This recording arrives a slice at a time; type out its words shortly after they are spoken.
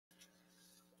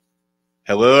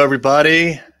Hello,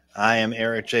 everybody. I am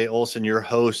Eric J. Olson, your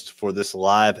host for this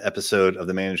live episode of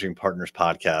the Managing Partners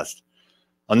podcast.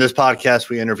 On this podcast,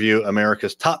 we interview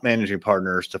America's top managing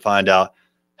partners to find out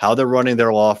how they're running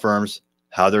their law firms,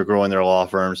 how they're growing their law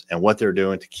firms, and what they're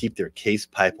doing to keep their case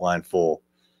pipeline full.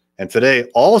 And today,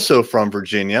 also from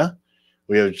Virginia,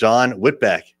 we have John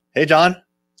Whitbeck. Hey, John.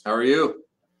 How are you?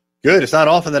 Good. It's not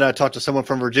often that I talk to someone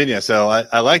from Virginia, so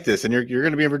I like this. And you're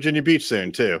going to be in Virginia Beach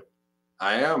soon, too.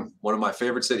 I am. One of my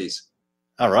favorite cities.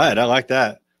 All right. I like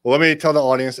that. Well, let me tell the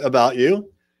audience about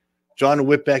you. John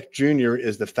Whitbeck Jr.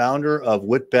 is the founder of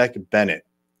Whitbeck Bennett.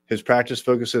 His practice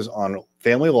focuses on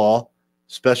family law,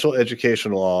 special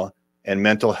education law, and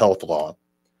mental health law.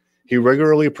 He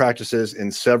regularly practices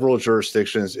in several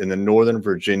jurisdictions in the Northern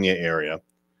Virginia area.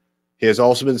 He has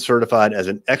also been certified as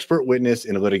an expert witness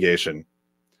in litigation.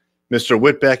 Mr.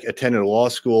 Whitbeck attended law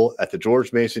school at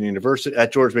George Mason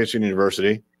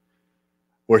University,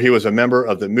 where he was a member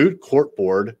of the Moot Court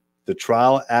Board, the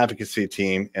Trial Advocacy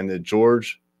Team, and the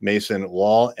George Mason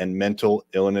Law and Mental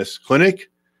Illness Clinic.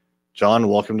 John,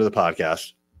 welcome to the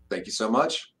podcast. Thank you so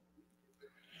much.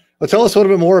 Well, tell us a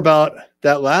little bit more about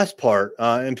that last part,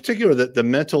 in particular, the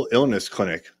mental illness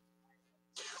clinic.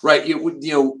 Right.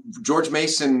 George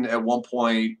Mason at one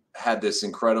point had this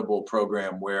incredible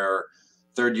program where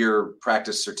third-year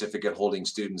practice certificate holding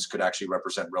students could actually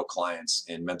represent real clients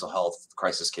in mental health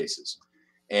crisis cases.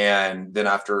 And then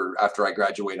after I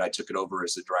graduated, I took it over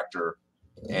as the director,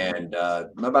 and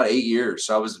about 8 years.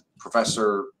 So I was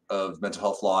professor of mental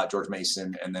health law at George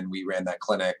Mason, and then we ran that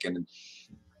clinic. And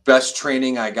best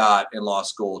training I got in law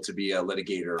school to be a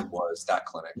litigator was that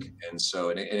clinic. And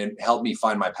so it helped me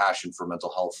find my passion for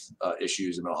mental health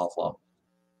issues and mental health law.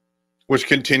 Which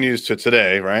continues to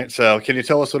today, right? So can you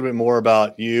tell us a little bit more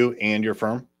about you and your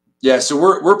firm? Yeah, so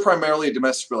we're primarily a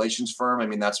domestic relations firm. I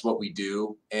mean, that's what we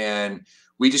do. And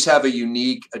we just have a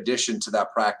unique addition to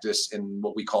that practice in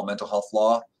what we call mental health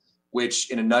law, which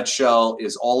in a nutshell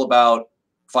is all about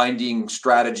finding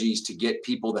strategies to get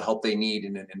people the help they need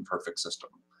in an imperfect system.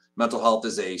 Mental health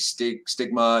is a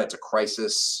stigma, it's a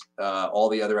crisis, all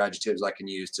the other adjectives I can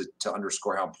use to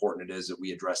underscore how important it is that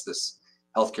we address this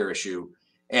healthcare issue.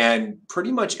 And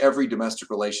pretty much every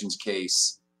domestic relations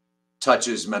case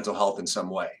touches mental health in some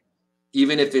way.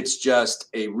 Even if it's just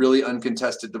a really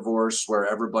uncontested divorce where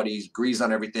everybody agrees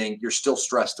on everything, you're still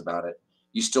stressed about it.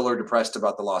 You still are depressed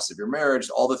about the loss of your marriage.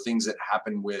 All the things that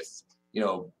happen with,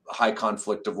 high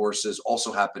conflict divorces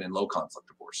also happen in low conflict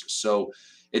divorces. So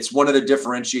it's one of the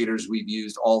differentiators we've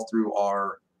used all through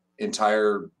our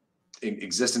entire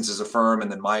existence as a firm and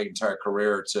then my entire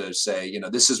career to say,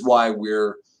 this is why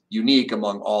we're unique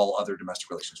among all other domestic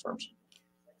relations firms.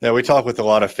 Yeah, we talk with a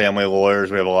lot of family lawyers.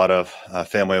 We have a lot of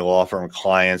family law firm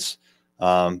clients.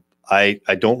 I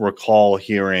don't recall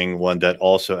hearing one that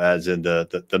also adds in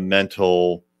the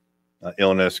mental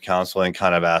illness counseling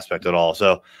kind of aspect at all.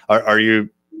 So are you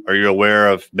aware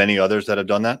of many others that have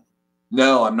done that?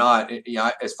 No, I'm not.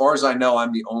 As far as I know,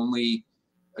 I'm the only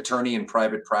attorney in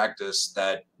private practice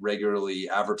that regularly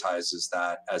advertises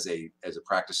that as a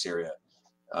practice area.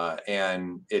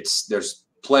 And there's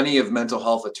plenty of mental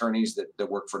health attorneys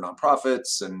that work for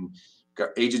nonprofits and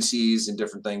agencies and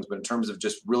different things. But in terms of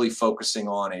just really focusing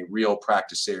on a real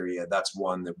practice area, that's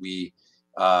one that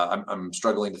I'm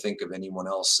struggling to think of anyone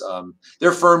else. There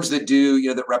are firms that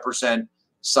do, that represent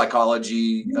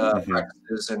psychology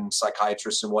practices and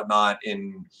psychiatrists and whatnot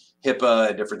in HIPAA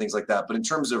and different things like that. But in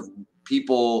terms of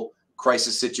people,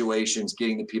 crisis situations,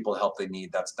 getting the people the help they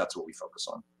need, that's what we focus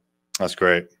on. That's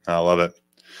great. I love it.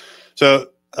 So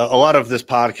a lot of this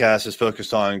podcast is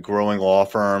focused on growing law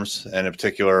firms and in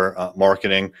particular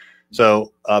marketing.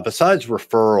 So besides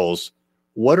referrals,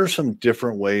 what are some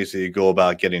different ways that you go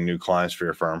about getting new clients for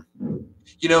your firm?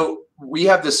 We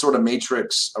have this sort of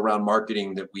matrix around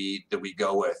marketing that we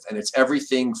go with, and it's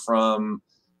everything from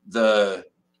the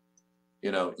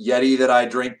Yeti that I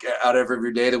drink out of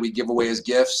every day that we give away as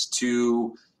gifts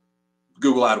to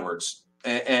Google AdWords.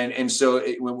 And so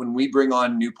when we bring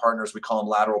on new partners, we call them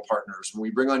lateral partners. When we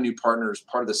bring on new partners,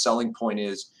 part of the selling point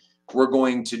is we're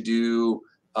going to do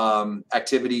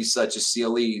activities such as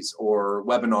CLEs or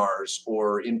webinars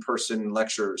or in-person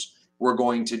lectures. We're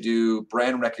going to do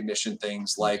brand recognition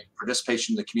things like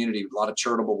participation in the community, a lot of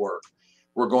charitable work.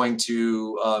 We're going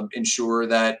to ensure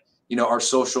that our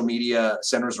social media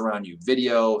centers around you.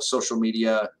 Video, social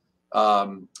media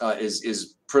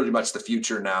is pretty much the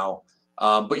future now.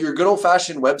 But your good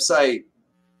old-fashioned website,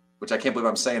 which I can't believe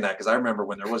I'm saying that because I remember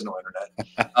when there was no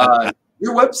internet.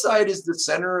 Your website is the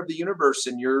center of the universe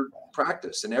in your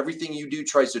practice, and everything you do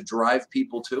tries to drive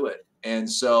people to it. And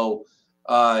so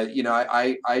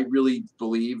I really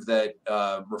believe that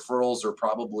referrals are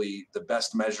probably the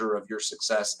best measure of your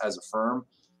success as a firm.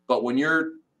 But when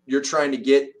you're trying to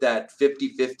get that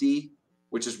 50-50,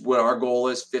 which is what our goal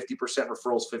is, 50%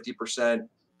 referrals, 50%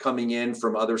 coming in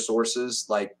from other sources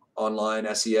like online,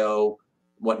 SEO,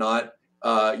 whatnot,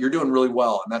 you're doing really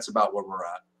well. And that's about where we're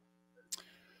at.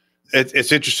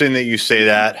 It's interesting that you say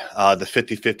that, the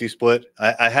 50-50 split.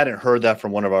 I hadn't heard that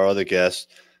from one of our other guests,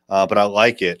 but I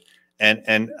like it.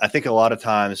 And I think a lot of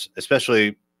times,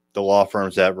 especially the law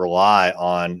firms that rely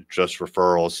on just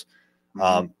referrals,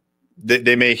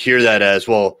 they may hear that as,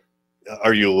 well,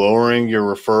 are you lowering your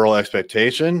referral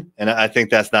expectation? And I think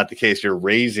that's not the case. You're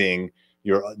raising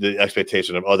the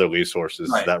expectation of other lead sources.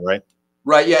 Right. Is that right?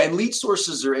 Right. Yeah. And lead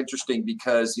sources are interesting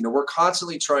because, we're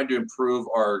constantly trying to improve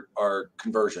our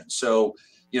conversion. So,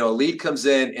 a lead comes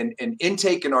in, and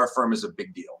intake in our firm is a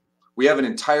big deal. We have an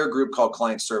entire group called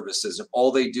client services, and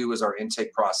all they do is our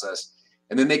intake process.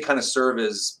 And then they kind of serve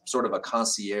as sort of a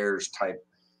concierge type,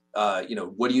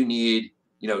 what do you need?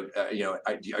 Are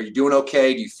you doing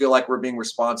okay? Do you feel like we're being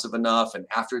responsive enough? And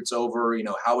after it's over,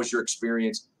 how was your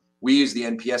experience? We use the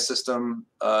NPS system,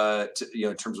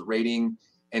 in terms of rating.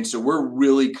 And so we're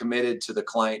really committed to the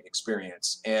client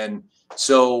experience. And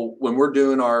so when we're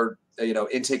doing our,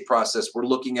 intake process, we're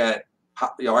looking at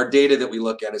how, our data that we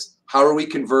look at is how are we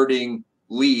converting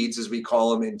leads, as we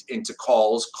call them, into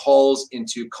calls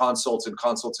into consults, and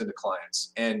consults into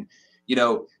clients. And,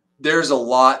 there's a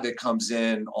lot that comes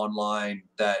in online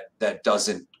that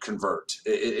doesn't convert.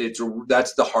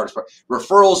 That's the hardest part.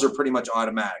 Referrals are pretty much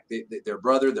automatic. Their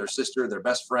brother, their sister, their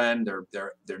best friend,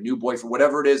 their new boyfriend,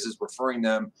 whatever it is referring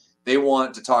them. They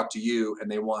want to talk to you, and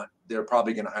they're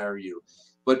probably going to hire you.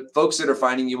 But folks that are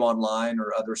finding you online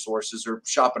or other sources are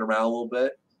shopping around a little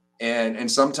bit.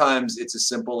 And sometimes it's as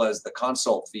simple as the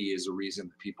consult fee is a reason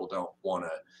that people don't want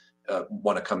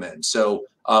to come in. So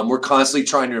we're constantly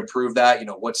trying to improve that.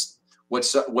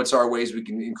 What's our ways we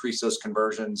can increase those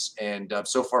conversions? And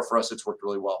so far for us, it's worked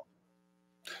really well.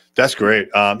 That's great.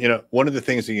 One of the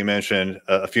things that you mentioned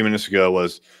a few minutes ago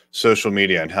was social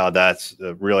media and how that's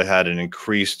really had an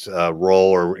increased role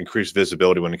or increased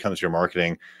visibility when it comes to your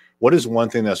marketing. What is one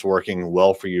thing that's working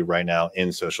well for you right now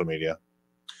in social media?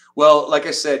 Well, like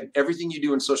I said, everything you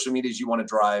do in social media is you want to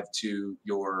drive to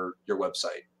your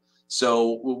website.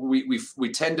 So we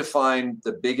tend to find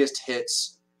the biggest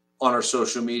hits on our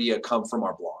social media come from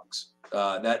our blogs.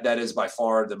 That is by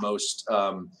far the most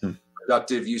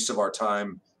productive use of our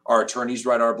time. Our attorneys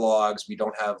write our blogs. We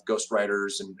don't have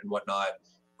ghostwriters and whatnot,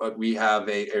 but we have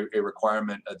a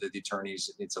requirement that the attorneys,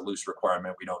 it's a loose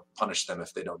requirement. We don't punish them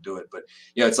if they don't do it. But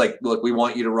it's like, look, we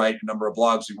want you to write a number of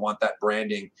blogs. We want that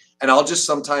branding. And I'll just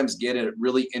sometimes get a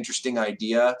really interesting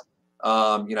idea.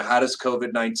 How does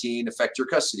COVID-19 affect your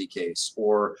custody case?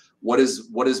 Or what is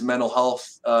mental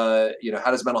health? How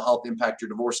does mental health impact your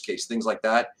divorce case? Things like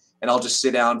that. And I'll just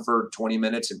sit down for 20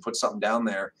 minutes and put something down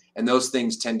there. And those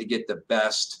things tend to get the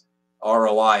best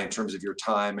ROI in terms of your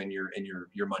time and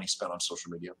your money spent on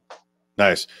social media.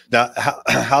 Nice. Now,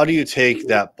 how do you take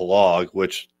that blog,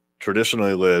 which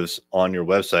traditionally lives on your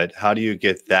website, how do you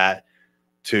get that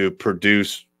to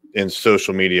produce in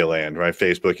social media land, right?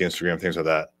 Facebook, Instagram, things like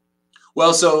that.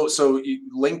 Well, so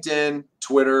LinkedIn,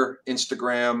 Twitter,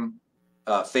 Instagram,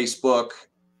 Facebook.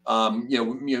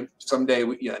 Someday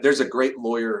there's a great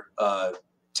lawyer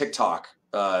TikTok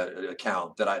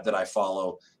account that I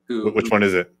follow. Which one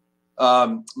is it?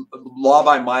 Law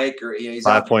by Mike, or he's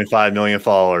 5.5 million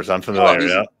followers. I'm familiar.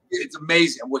 Yeah, it's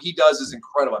amazing. What he does is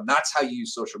incredible. And that's how you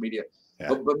use social media. Yeah.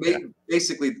 But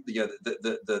basically,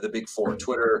 the big four: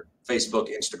 Twitter, Facebook,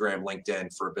 Instagram,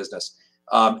 LinkedIn for a business.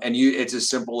 And it's as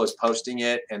simple as posting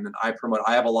it, and then I promote.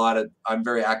 I'm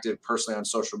very active personally on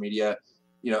social media,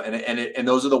 and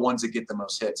those are the ones that get the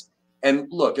most hits. And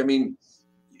look, I mean,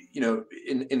 in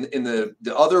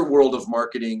the other world of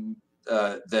marketing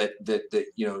that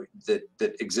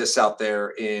exists out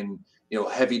there in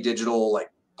heavy digital, like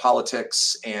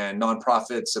politics and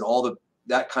nonprofits and all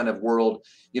that kind of world,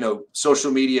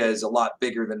 social media is a lot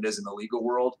bigger than it is in the legal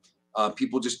world.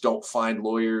 People just don't find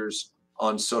lawyers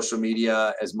on social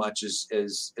media as much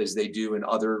as they do in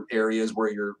other areas where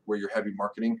you're heavy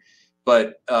marketing.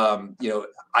 But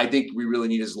I think we really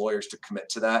need as lawyers to commit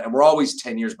to that. And we're always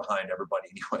 10 years behind everybody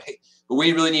anyway. But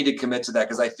we really need to commit to that,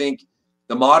 because I think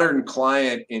the modern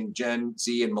client in Gen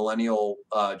Z and millennial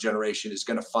generation is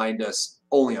going to find us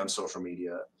only on social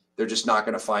media. They're just not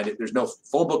going to find it. There's no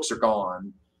phone books are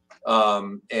gone.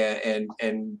 And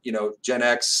Gen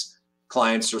X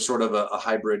clients are sort of a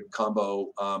hybrid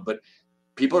combo. But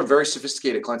people are very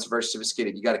sophisticated. Clients are very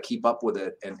sophisticated. You got to keep up with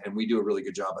it. And we do a really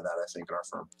good job of that, I think, in our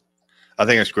firm. I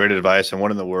think it's great advice. And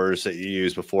one of the words that you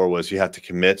used before was you have to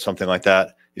commit, something like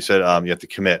that. You said you have to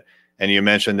commit. And you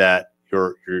mentioned that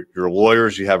your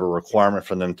lawyers, you have a requirement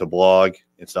for them to blog.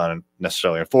 It's not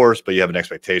necessarily enforced, but you have an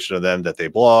expectation of them that they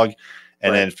blog.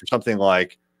 And then for something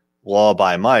like Law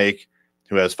by Mike,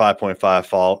 who has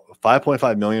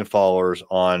 5.5 million followers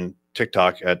on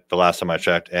TikTok at the last time I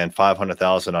checked, and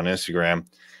 500,000 on Instagram.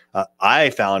 I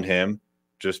found him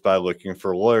just by looking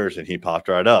for lawyers, and he popped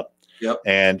right up. Yep.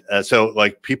 And so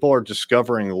like people are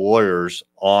discovering lawyers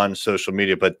on social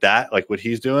media, but that, like what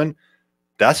he's doing,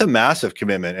 that's a massive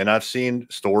commitment. And I've seen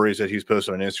stories that he's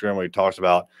posted on Instagram where he talks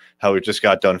about how he just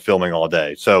got done filming all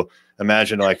day. So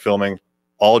imagine like filming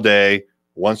all day,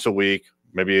 once a week,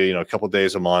 maybe, you know, a couple of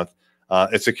days a month.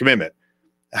 It's a commitment.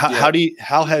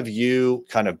 How have you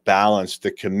kind of balanced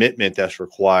the commitment that's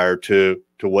required to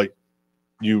what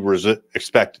you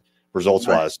expect results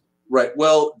wise? Right.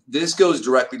 Well, this goes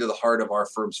directly to the heart of our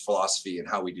firm's philosophy and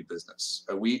how we do business.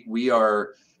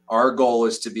 Our goal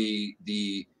is to be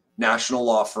the national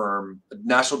law firm,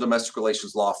 national domestic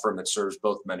relations law firm that serves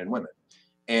both men and women.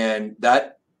 And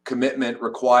that commitment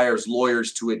requires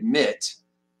lawyers to admit,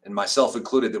 and myself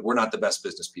included, that we're not the best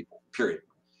business people, period.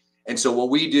 And so what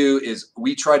we do is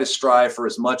we try to strive for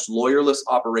as much lawyerless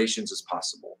operations as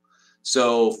possible.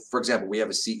 So, for example, we have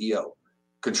a CEO,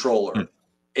 controller,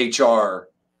 HR,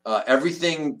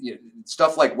 everything,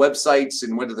 stuff like websites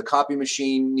and whether the copy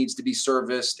machine needs to be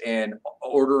serviced and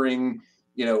ordering,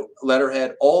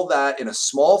 letterhead, all that in a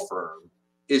small firm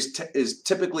is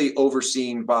typically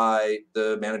overseen by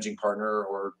the managing partner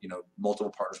or,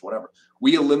 multiple partners, whatever.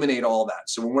 We eliminate all that.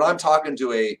 So when I'm talking to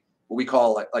what we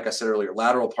call, like I said earlier,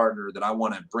 lateral partner that I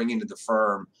want to bring into the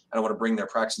firm and I want to bring their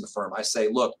practice in the firm, I say,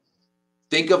 look,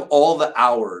 think of all the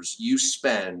hours you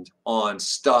spend on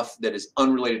stuff that is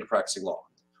unrelated to practicing law.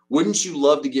 Wouldn't you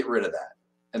love to get rid of that?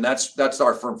 And that's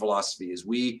our firm philosophy is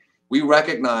we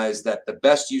recognize that the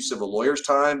best use of a lawyer's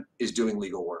time is doing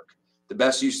legal work. The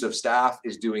best use of staff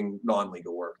is doing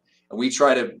non-legal work. And we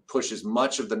try to push as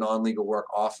much of the non-legal work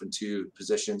off into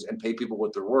positions and pay people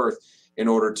what they're worth in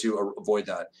order to avoid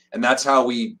that. And that's how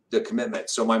the commitment.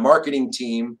 So my marketing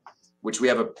team, which we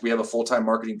have a full-time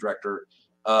marketing director,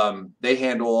 they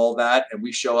handle all that, and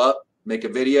we show up, make a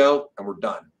video, and we're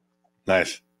done.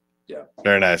 Nice. Yeah.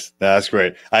 Very nice. No, that's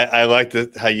great. I like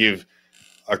how you've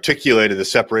articulated the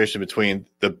separation between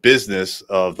the business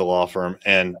of the law firm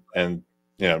and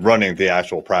running the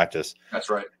actual practice. That's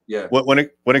right. Yeah. When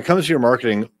it comes to your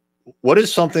marketing, what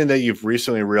is something that you've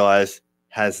recently realized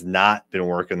has not been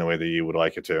working the way that you would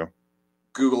like it to?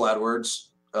 Google AdWords.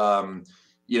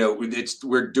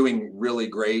 We're doing really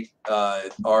great.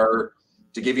 To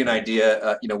give you an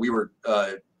idea,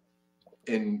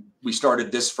 we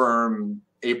started this firm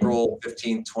April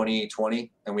 15th,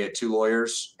 2020, and we had 2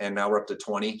 lawyers, and now we're up to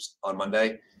 20 on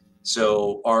Monday.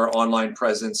 So our online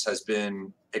presence has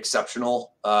been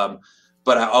exceptional.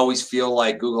 But I always feel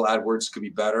like Google AdWords could be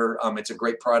better. It's a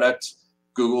great product.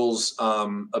 Google's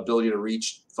ability to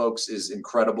reach folks is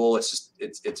incredible.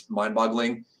 It's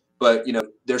mind-boggling. But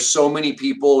there's so many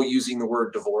people using the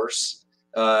word divorce,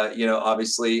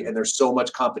 obviously, and there's so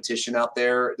much competition out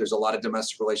there. There's a lot of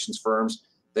domestic relations firms.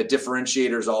 That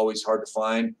differentiator is always hard to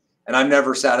find. And I'm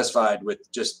never satisfied with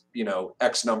just,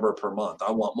 X number per month.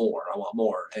 I want more. I want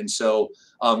more. And so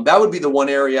that would be the one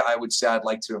area I would say I'd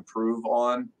like to improve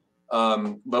on.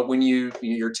 But when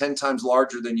you're 10 times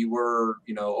larger than you were,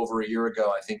 over a year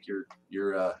ago, I think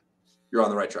you're on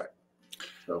the right track.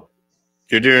 So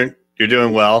you're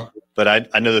doing well, but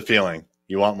I know the feeling.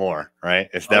 You want more, right?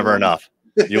 It's never enough.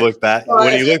 You look back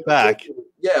when you look back.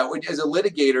 Yeah, as a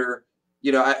litigator,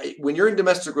 when you're in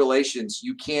domestic relations,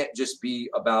 you can't just be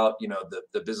about,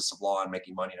 the business of law and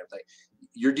making money and everything.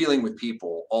 You're dealing with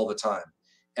people all the time.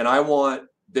 And I want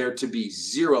there to be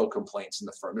 0 complaints in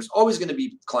the firm. There's always going to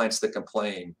be clients that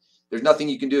complain. There's nothing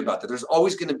you can do about that. There's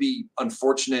always going to be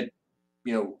unfortunate,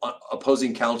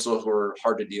 opposing counsel who are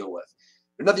hard to deal with.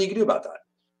 There's nothing you can do about that.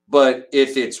 But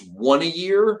if it's 1 a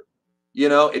year,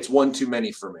 it's 1 too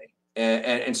many for me.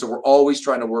 And so we're always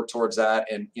trying to work towards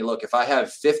that. And look, if I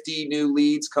have 50 new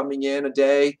leads coming in a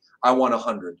day, I want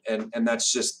 100. And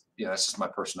that's just, that's just my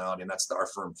personality. And that's our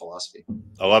firm philosophy.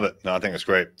 I love it. No, I think it's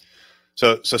great.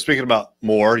 So speaking about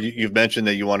more, you've mentioned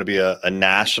that you want to be a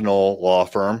national law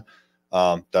firm.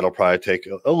 That'll probably take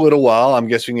a little while. I'm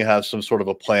guessing you have some sort of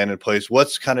a plan in place.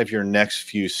 What's kind of your next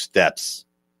few steps?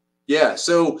 Yeah.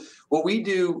 So what we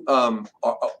do,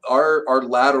 our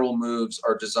lateral moves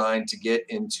are designed to get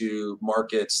into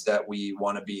markets that we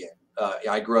want to be in.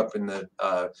 I grew up in the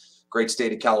great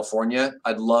state of California.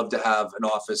 I'd love to have an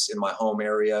office in my home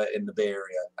area in the Bay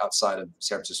Area outside of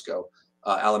San Francisco,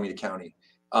 Alameda County.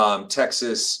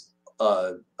 Texas,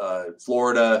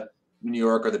 Florida, New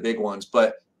York are the big ones.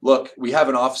 But look, we have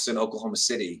an office in Oklahoma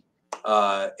City,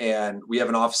 and we have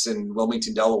an office in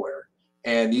Wilmington, Delaware.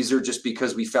 And these are just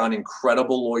because we found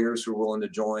incredible lawyers who were willing to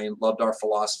join, loved our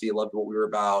philosophy, loved what we were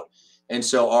about. And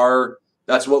so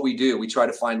that's what we do. We try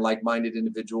to find like-minded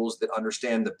individuals that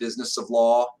understand the business of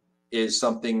law is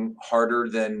something harder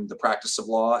than the practice of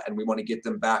law, and we want to get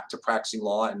them back to practicing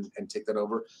law and take that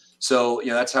over. So,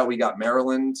 that's how we got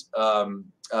Maryland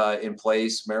in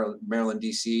place, Maryland,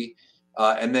 DC.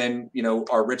 And then,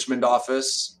 our Richmond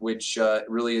office, which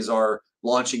really is our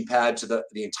launching pad to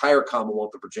the entire Commonwealth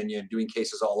of Virginia and doing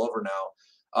cases all over now.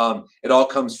 It all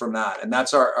comes from that. And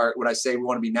that's our when I say we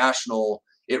want to be national,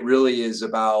 it really is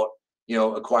about,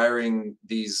 acquiring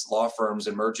these law firms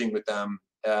and merging with them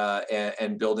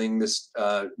and building this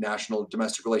national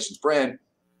domestic relations brand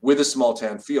with a small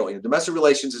town feel. Domestic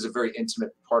relations is a very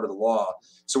intimate part of the law.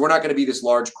 So we're not going to be this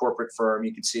large corporate firm.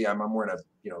 You can see I'm wearing a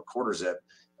quarter zip.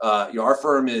 Our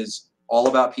firm is all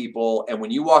about people. And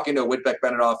when you walk into a Whitbeck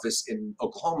Bennett office in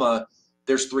Oklahoma,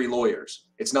 there's 3 lawyers.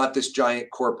 It's not this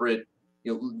giant corporate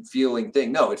feeling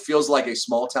thing. No, it feels like a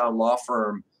small town law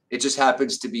firm. It just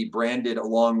happens to be branded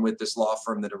along with this law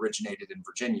firm that originated in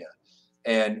Virginia.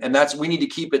 And we need to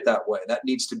keep it that way. That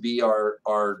needs to be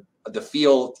the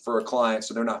feel for a client,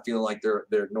 so they're not feeling like they're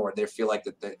ignored. They feel like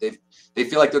that they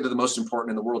feel like they're the most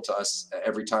important in the world to us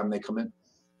every time they come in.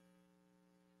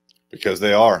 Because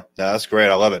they are. That's great.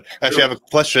 I love it. Actually, I have a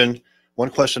question. One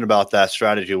question about that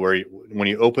strategy, where when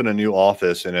you open a new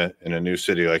office in a new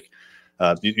city, like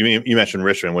you mentioned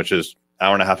Richmond, which is an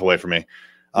hour and a half away from me.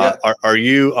 Yeah.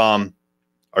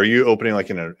 Are you opening like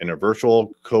in a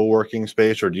virtual co-working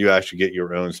space, or do you actually get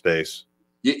your own space?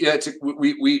 Yeah, it's a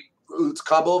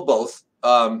combo of both.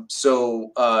 I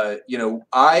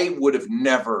would have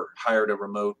never hired a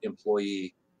remote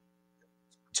employee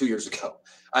 2 years ago.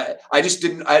 I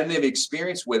didn't have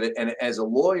experience with it. And as a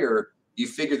lawyer, you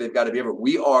figure they've got to be able.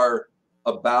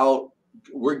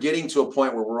 We're getting to a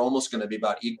point where we're almost going to be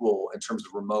about equal in terms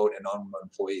of remote and non-remote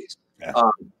employees. Yeah.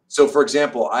 So, for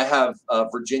example, I have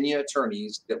Virginia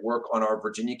attorneys that work on our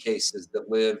Virginia cases that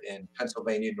live in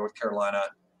Pennsylvania, North Carolina,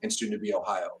 and soon to be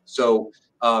Ohio. So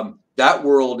that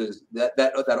world is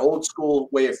that old school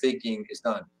way of thinking is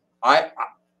done. I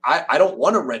don't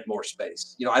want to rent more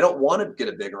space. I don't want to get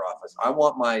a bigger office. I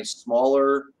want my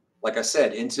smaller, like I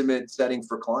said, intimate setting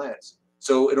for clients.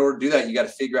 So in order to do that, you got to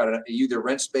figure out you either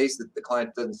rent space that the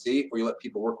client doesn't see, or you let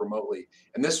people work remotely.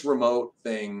 And this remote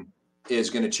thing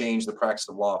is going to change the practice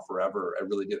of law forever. I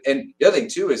really do. And the other thing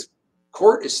too is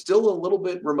court is still a little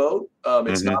bit remote.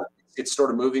 It's not. It's sort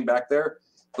of moving back there.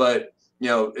 But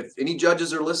if any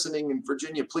judges are listening in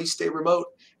Virginia, please stay remote,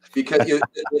 because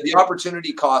the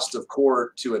opportunity cost of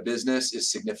court to a business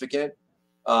is significant.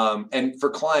 And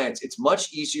for clients, it's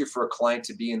much easier for a client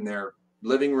to be in their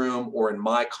living room or in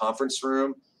my conference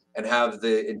room and have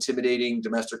the intimidating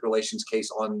domestic relations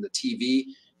case on the TV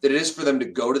than it is for them to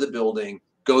go to the building,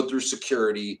 go through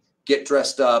security, get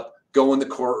dressed up, go in the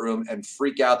courtroom, and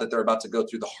freak out that they're about to go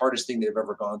through the hardest thing they've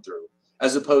ever gone through,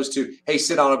 as opposed to, hey,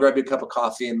 sit down, I'll grab you a cup of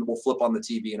coffee and we'll flip on the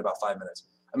TV in about 5 minutes.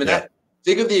 I mean,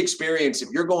 think of the experience. If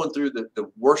you're going through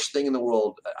the worst thing in the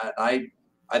world, a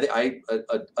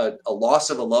loss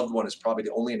of a loved one is probably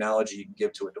the only analogy you can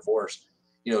give to a divorce.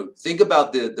 Think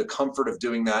about the comfort of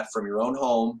doing that from your own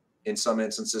home in some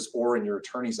instances, or in your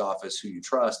attorney's office who you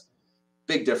trust.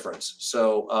 Big difference.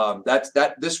 So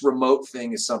this remote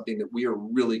thing is something that we are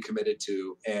really committed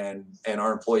to, and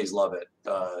our employees love it.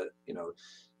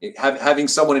 Having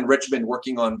someone in Richmond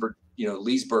working on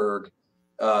Leesburg,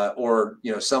 or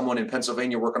someone in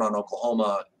Pennsylvania working on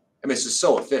Oklahoma. I mean, it's just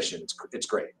so efficient. It's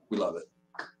great. We love it.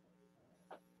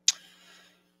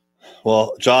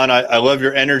 Well, John, I love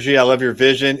your energy. I love your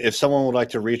vision. If someone would like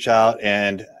to reach out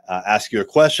and ask you a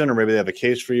question, or maybe they have a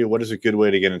case for you, what is a good way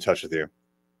to get in touch with you?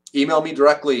 Email me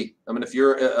directly. I mean, if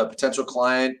you're a potential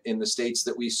client in the states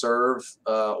that we serve,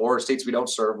 or states we don't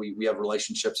serve, we have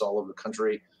relationships all over the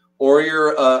country, or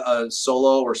you're a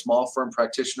solo or small firm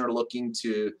practitioner looking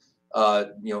to,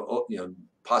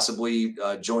 possibly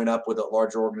join up with a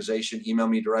larger organization, email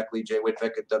me directly,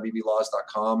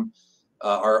 jwhitbeck@wblaws.com.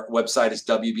 Our website is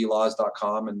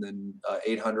wblaws.com, and then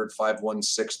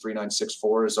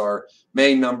 800-516-3964 is our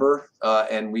main number.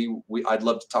 And I'd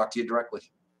love to talk to you directly.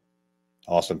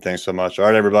 Awesome. Thanks so much. All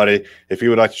right, everybody. If you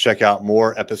would like to check out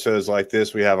more episodes like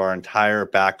this, we have our entire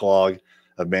backlog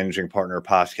of Managing Partner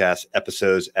podcast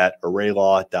episodes at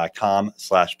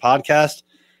arraylaw.com/podcast.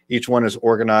 Each one is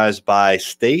organized by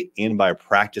state and by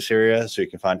practice area, so you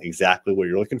can find exactly what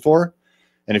you're looking for.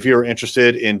 And if you're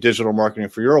interested in digital marketing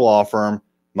for your law firm,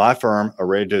 my firm,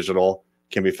 Array Digital,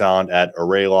 can be found at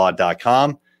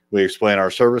arraylaw.com. We explain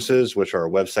our services, which are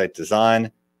website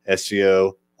design,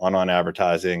 SEO, online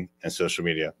advertising, and social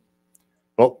media.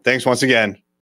 Well, thanks once again.